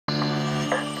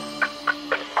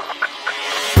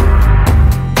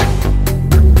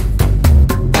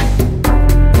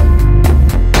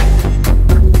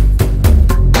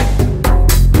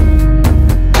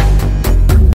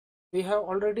have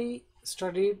already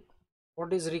studied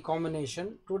what is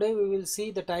recombination. Today we will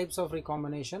see the types of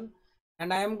recombination,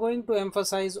 and I am going to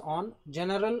emphasize on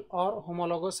general or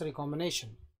homologous recombination.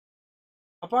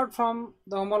 Apart from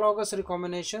the homologous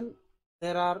recombination,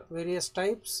 there are various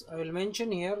types I will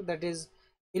mention here, that is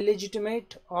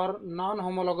illegitimate or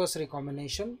non-homologous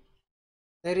recombination.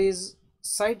 There is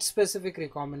site specific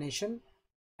recombination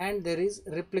and there is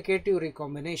replicative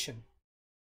recombination.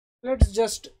 Let's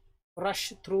just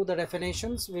rush through the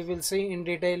definitions. We will see in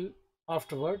detail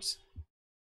afterwards.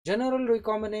 General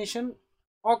recombination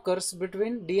occurs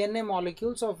between DNA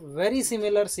molecules of very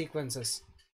similar sequences.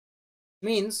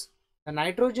 Means the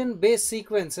nitrogen base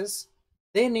sequences,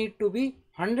 they need to be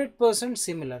 100%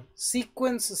 similar,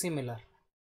 sequence similar.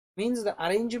 Means the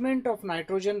arrangement of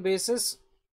nitrogen bases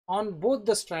on both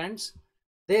the strands,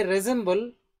 they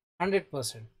resemble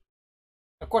 100%.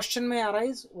 A question may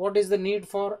arise, what is the need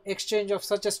for exchange of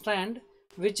such a strand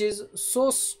which is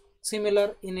so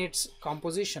similar in its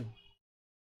composition?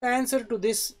 The answer to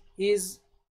this is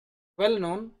well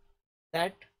known,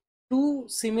 that two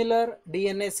similar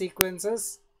DNA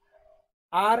sequences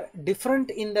are different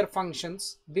in their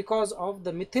functions because of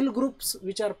the methyl groups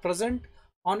which are present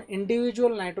on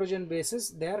individual nitrogen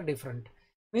bases. They are different.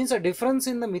 Means a difference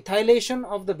in the methylation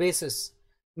of the bases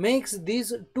makes these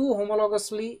two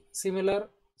homologously similar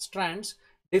strands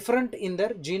different in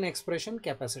their gene expression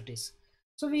capacities.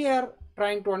 So we are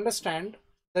trying to understand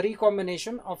the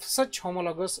recombination of such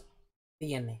homologous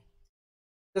DNA.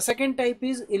 The second type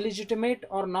is illegitimate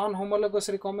or non-homologous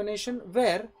recombination,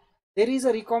 where there is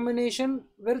a recombination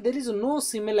where there is no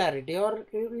similarity, or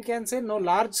we can say no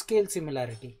large scale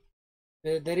similarity.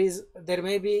 There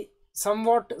may be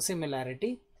somewhat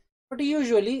similarity, but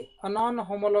usually a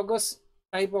non-homologous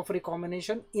type of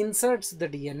recombination inserts the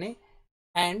DNA,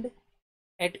 and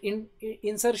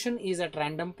insertion is at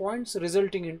random points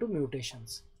resulting into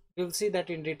mutations. We will see that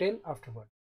in detail afterward.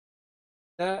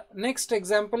 The next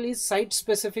example is site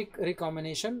specific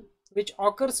recombination, which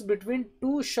occurs between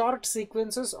two short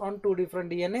sequences on two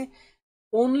different DNA.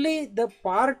 Only the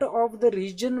part of the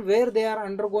region where they are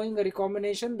undergoing a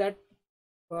recombination, that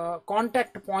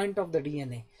contact point of the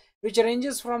DNA, which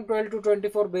ranges from 12 to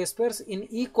 24 base pairs. In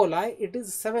E. coli, it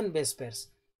is 7 base pairs.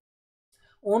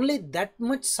 Only that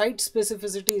much site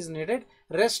specificity is needed.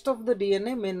 Rest of the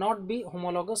DNA may not be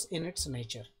homologous in its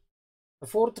nature. The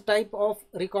fourth type of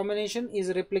recombination is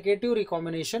replicative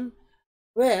recombination,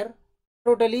 where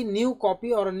totally new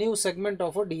copy or a new segment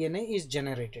of a DNA is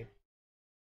generated.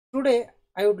 Today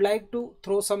I would like to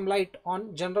throw some light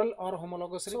on general or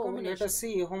homologous recombination. Let us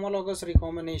see homologous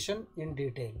recombination in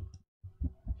detail.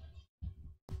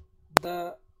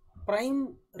 The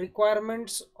prime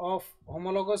requirements of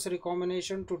homologous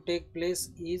recombination to take place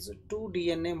is two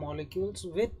DNA molecules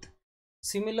with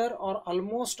similar or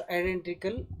almost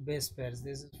identical base pairs.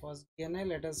 This is first DNA,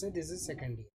 let us say this is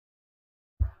second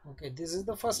DNA. Okay, this is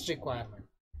the first requirement.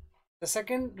 The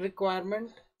second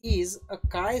requirement is a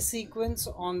chi sequence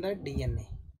on the DNA.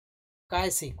 Chi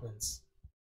sequence.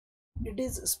 It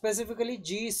is specifically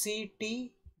GCT,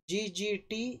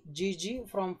 GGT, GG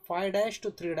from 5'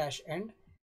 to 3' end,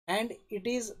 and it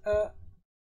is a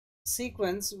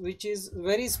sequence which is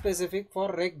very specific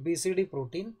for Reg BCD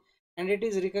protein, and it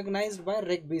is recognized by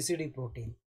Reg BCD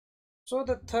protein. So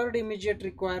the third immediate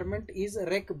requirement is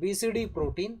Reg BCD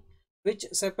protein, which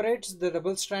separates the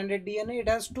double-stranded DNA. It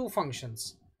has two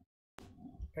functions.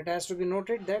 It has to be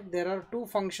noted that there are two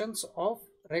functions of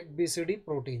Reg BCD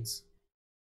proteins.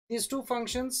 These two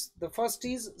functions, the first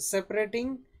is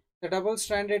separating the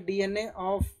double-stranded DNA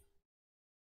of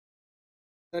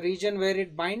the region where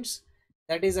it binds,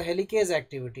 that is a helicase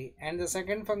activity, and the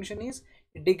second function is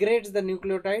it degrades the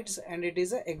nucleotides, and it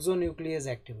is a exonuclease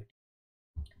activity.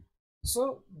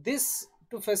 So this,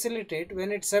 to facilitate,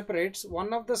 when it separates,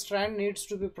 one of the strand needs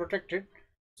to be protected.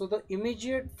 So the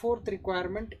immediate fourth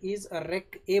requirement is a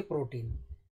Rec A protein,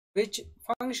 which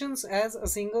functions as a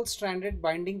single stranded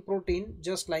binding protein,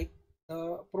 just like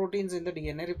the proteins in the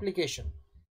DNA replication.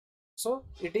 So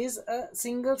it is a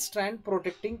single strand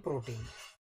protecting protein.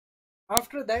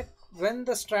 After that, when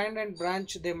the strand and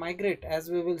branch they migrate, as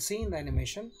we will see in the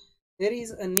animation, there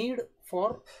is a need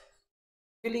for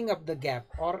filling up the gap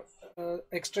or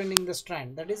extending the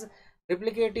strand. That is,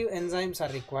 replicative enzymes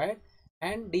are required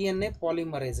and DNA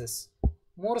polymerases.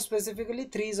 More specifically,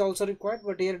 3 is also required,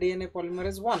 but here DNA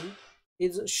polymerase 1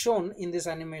 is shown in this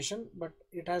animation, but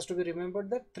it has to be remembered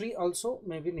that 3 also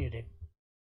may be needed.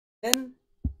 Then,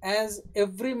 as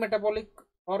every metabolic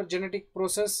or genetic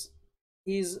process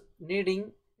is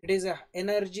needing, it is a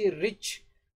energy rich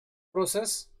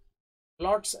process,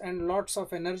 lots and lots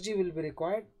of energy will be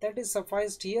required. That is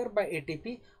sufficed here by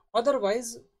ATP.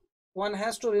 Otherwise, one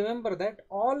has to remember that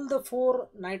all the 4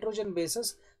 nitrogen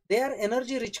bases, they are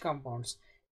energy rich compounds.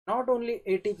 Not only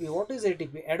ATP. What is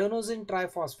ATP? Adenosine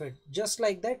triphosphate. Just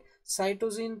like that,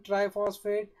 cytosine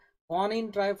triphosphate,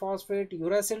 guanine triphosphate,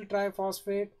 uracil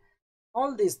triphosphate,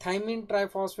 all these, thymine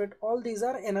triphosphate, all these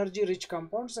are energy rich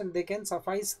compounds and they can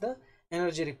suffice the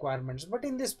energy requirements. But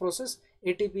in this process,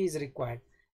 ATP is required.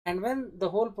 And when the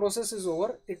whole process is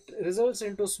over, it results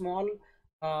into small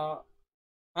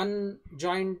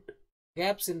unjoined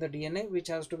gaps in the DNA, which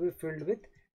has to be filled with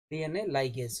DNA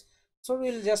ligase. So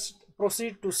we will just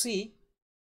proceed to see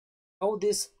how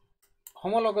this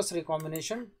homologous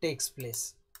recombination takes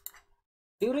place.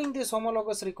 During this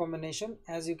homologous recombination,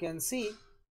 as you can see,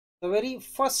 the very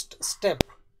first step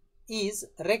is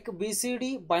Rec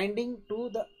BCD binding to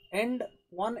the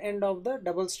one end of the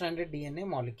double-stranded DNA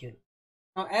molecule.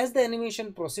 Now, as the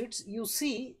animation proceeds, you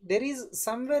see there is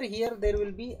somewhere here there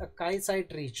will be a chi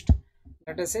site reached.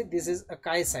 Let us say this is a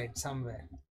chi site somewhere.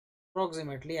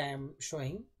 Approximately, I am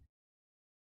showing.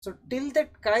 So till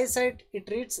that chi site it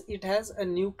reaches, it has a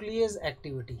nuclease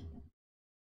activity.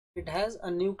 It has a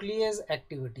nuclease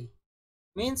activity.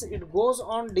 Means it goes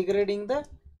on degrading the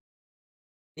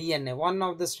DNA, one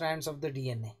of the strands of the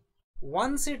DNA.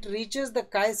 Once it reaches the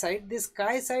chi site, this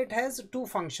chi site has 2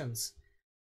 functions.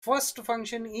 First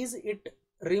function is it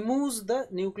removes the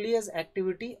nuclease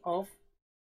activity of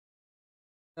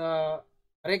the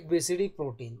Rec BCD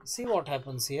protein. See what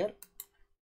happens here.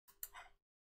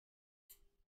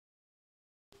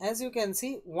 As you can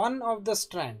see, one of the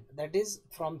strand, that is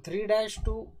from 3'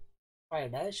 to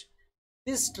 5',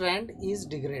 this strand is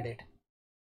degraded.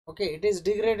 Okay, it is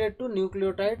degraded to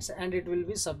nucleotides and it will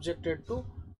be subjected to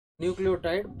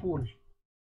nucleotide pool.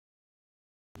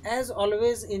 As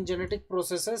always in genetic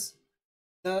processes,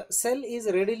 the cell is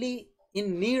readily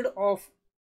in need of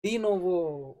de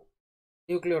novo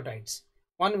nucleotides,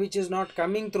 one which is not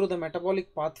coming through the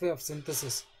metabolic pathway of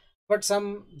synthesis, but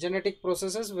some genetic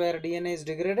processes where DNA is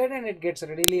degraded and it gets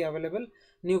readily available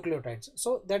nucleotides.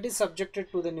 So that is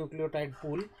subjected to the nucleotide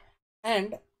pool.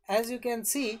 And as you can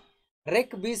see,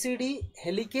 Rec BCD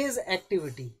helicase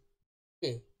activity.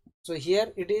 Okay, so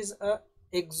here it is a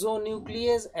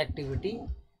exonuclease activity,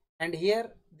 and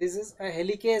here this is a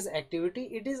helicase activity.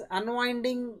 It is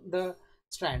unwinding the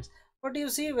strands. But you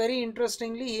see, very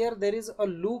interestingly, here there is a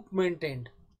loop maintained.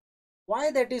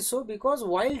 Why that is so? Because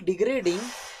while degrading,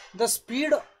 the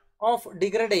speed of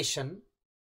degradation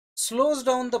slows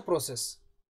down the process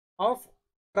of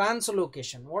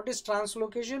translocation. What is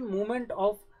translocation? Movement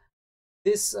of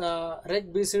this Rec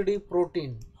BCD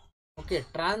protein. Okay,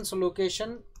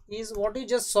 translocation is what you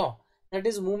just saw, that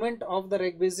is movement of the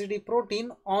Rec BCD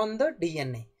protein on the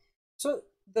DNA. So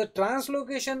the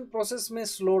translocation process may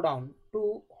slow down.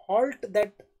 To halt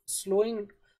that slowing,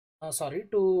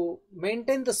 to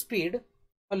maintain the speed,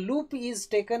 a loop is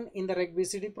taken in the Rec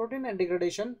BCD protein and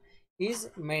degradation is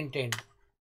maintained.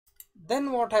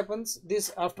 Then what happens,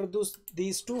 this after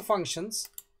these 2 functions,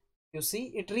 you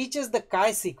see it reaches the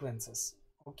chi sequences.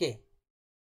 Okay,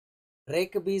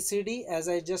 Rec BCD, as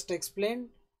I just explained,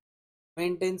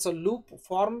 maintains a loop,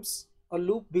 forms a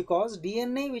loop because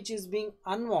DNA which is being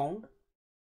unwound,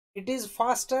 it is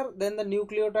faster than the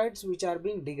nucleotides which are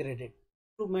being degraded.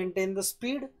 To maintain the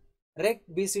speed, Rec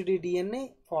BCD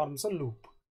DNA forms a loop.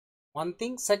 One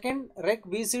thing. Second, Rec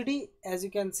BCD, as you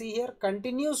can see here,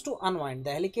 continues to unwind.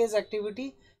 The helicase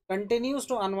activity continues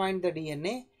to unwind the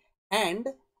DNA and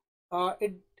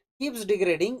it keeps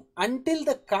degrading until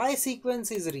the chi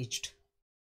sequence is reached.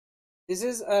 This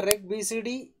is a Rec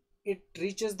BCD. It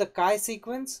reaches the chi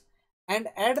sequence, and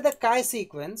at the chi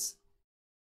sequence,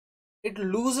 it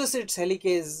loses its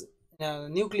helicase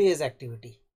nuclease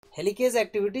activity. Helicase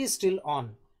activity is still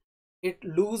on. It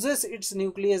loses its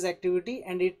nuclease activity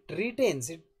and it retains,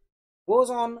 it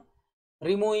goes on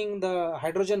removing the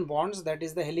hydrogen bonds, that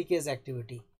is the helicase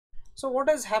activity. So what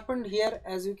has happened here,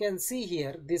 as you can see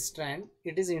here, this strand,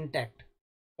 it is intact.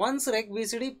 Once Rec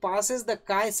BCD passes the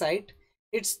chi site,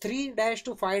 its 3'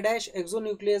 to 5'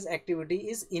 exonuclease activity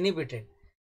is inhibited.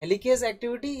 Helicase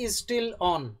activity is still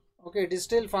on. Okay, it is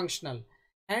still functional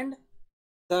and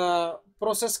the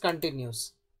process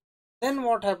continues. Then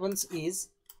what happens is,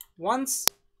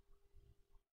 once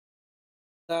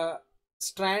the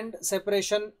strand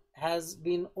separation has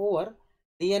been over,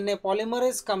 DNA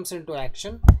polymerase comes into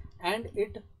action and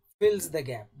it fills the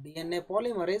gap. DNA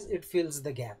polymerase, it fills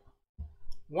the gap.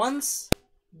 Once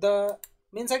the,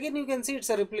 means again you can see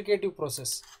it's a replicative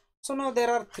process. So now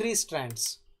there are 3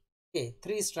 strands. Okay,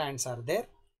 3 strands are there.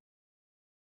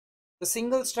 The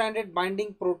single stranded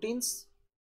binding proteins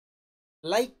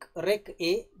like Rec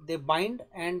A, they bind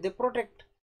and they protect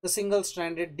the single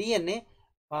stranded DNA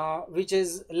which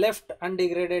is left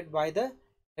undegraded by the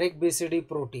RecBCD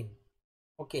protein.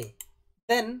 Okay,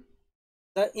 then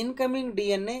the incoming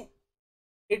DNA,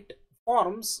 it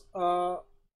forms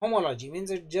homology,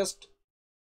 means it just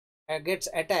gets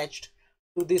attached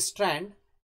to this strand,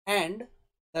 and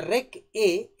the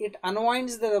Rec-A, it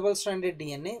unwinds the double stranded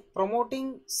DNA,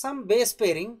 promoting some base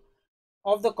pairing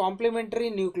of the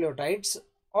complementary nucleotides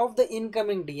of the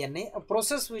incoming DNA, a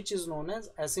process which is known as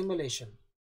assimilation.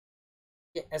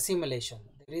 Okay, assimilation.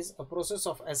 There is a process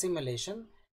of assimilation,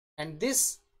 and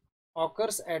this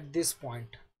occurs at this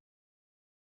point.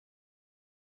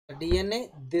 The DNA,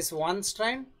 this one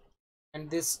strand and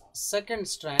this second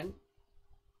strand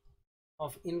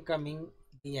of incoming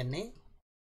DNA,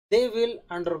 they will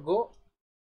undergo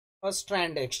a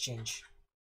strand exchange.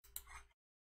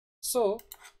 So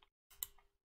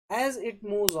as it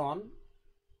moves on,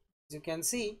 as you can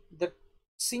see, the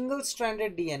single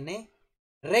stranded DNA,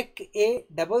 Rec-A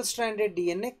double stranded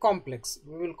DNA complex,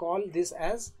 we will call this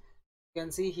as, you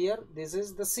can see here, this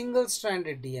is the single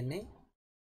stranded DNA.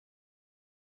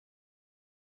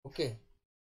 Okay,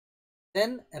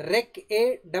 then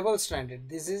Rec-A double stranded,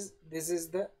 this is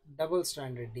the double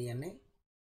stranded DNA.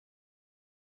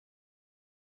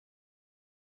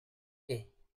 Okay,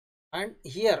 and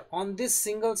here on this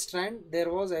single strand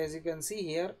there was, as you can see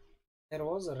here, there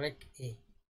was Rec-A.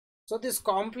 So this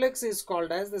complex is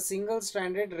called as the single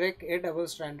stranded Rec-A double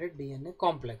stranded DNA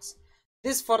complex.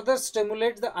 This further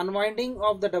stimulates the unwinding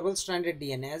of the double stranded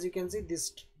DNA. As you can see,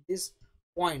 this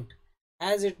point,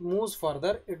 as it moves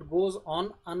further, it goes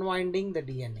on unwinding the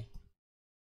DNA.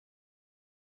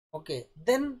 Okay,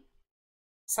 then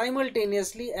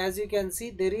simultaneously, as you can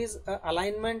see, there is a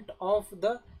alignment of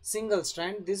the single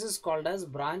strand. This is called as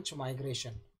branch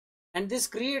migration, and this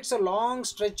creates a long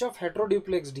stretch of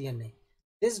heteroduplex DNA.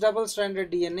 This double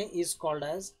stranded DNA is called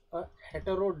as a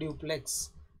heteroduplex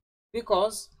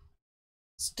because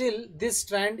still this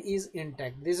strand is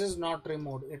intact. This is not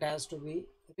removed, it has to be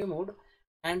removed,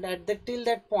 and at the till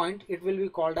that point it will be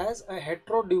called as a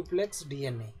heteroduplex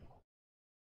DNA.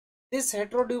 This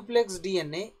heteroduplex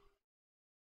DNA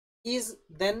is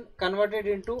then converted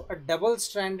into a double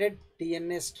stranded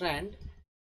DNA strand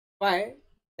by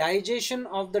digestion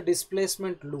of the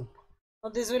displacement loop.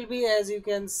 Now this will be, as you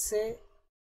can say,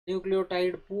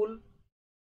 nucleotide pool,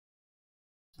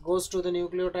 goes to the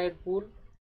nucleotide pool,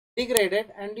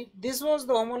 degraded, and this was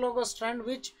the homologous strand,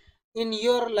 which in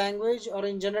your language or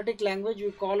in genetic language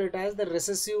we call it as the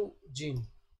recessive gene.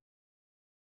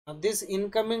 Now this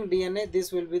incoming DNA,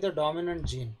 this will be the dominant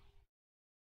gene,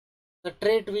 the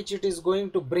trait which it is going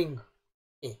to bring.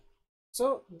 Okay,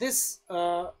 so this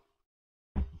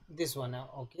one,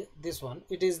 okay, this one,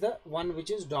 it is the one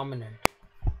which is dominant.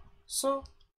 So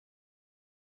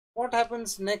what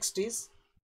happens next is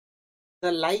the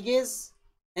ligase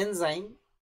enzyme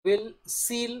will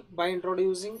seal by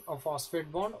introducing a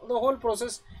phosphate bond. The whole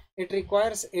process, it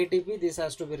requires ATP, this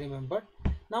has to be remembered.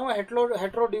 Now a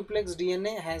heteroduplex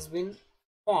DNA has been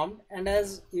formed, and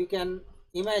as you can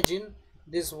imagine,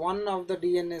 this one of the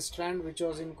DNA strand which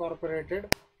was incorporated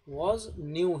was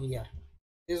new here.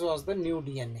 This was the new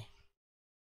DNA.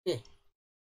 Okay,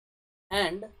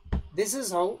 and this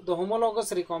is how the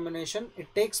homologous recombination,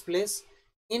 it takes place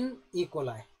in E.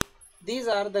 coli. These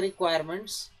are the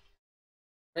requirements: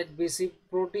 RecBC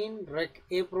protein,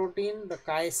 Rec-A protein, the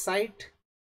Chi site,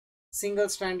 single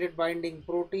stranded binding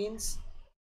proteins,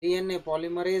 DNA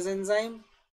polymerase enzyme,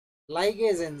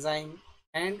 ligase enzyme,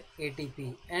 and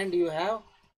ATP, and you have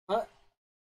a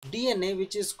DNA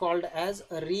which is called as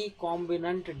a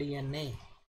recombinant DNA,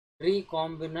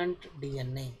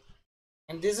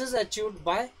 and this is achieved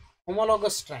by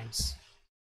homologous strands.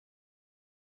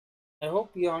 I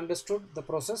hope you understood the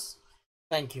process.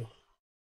 Thank you.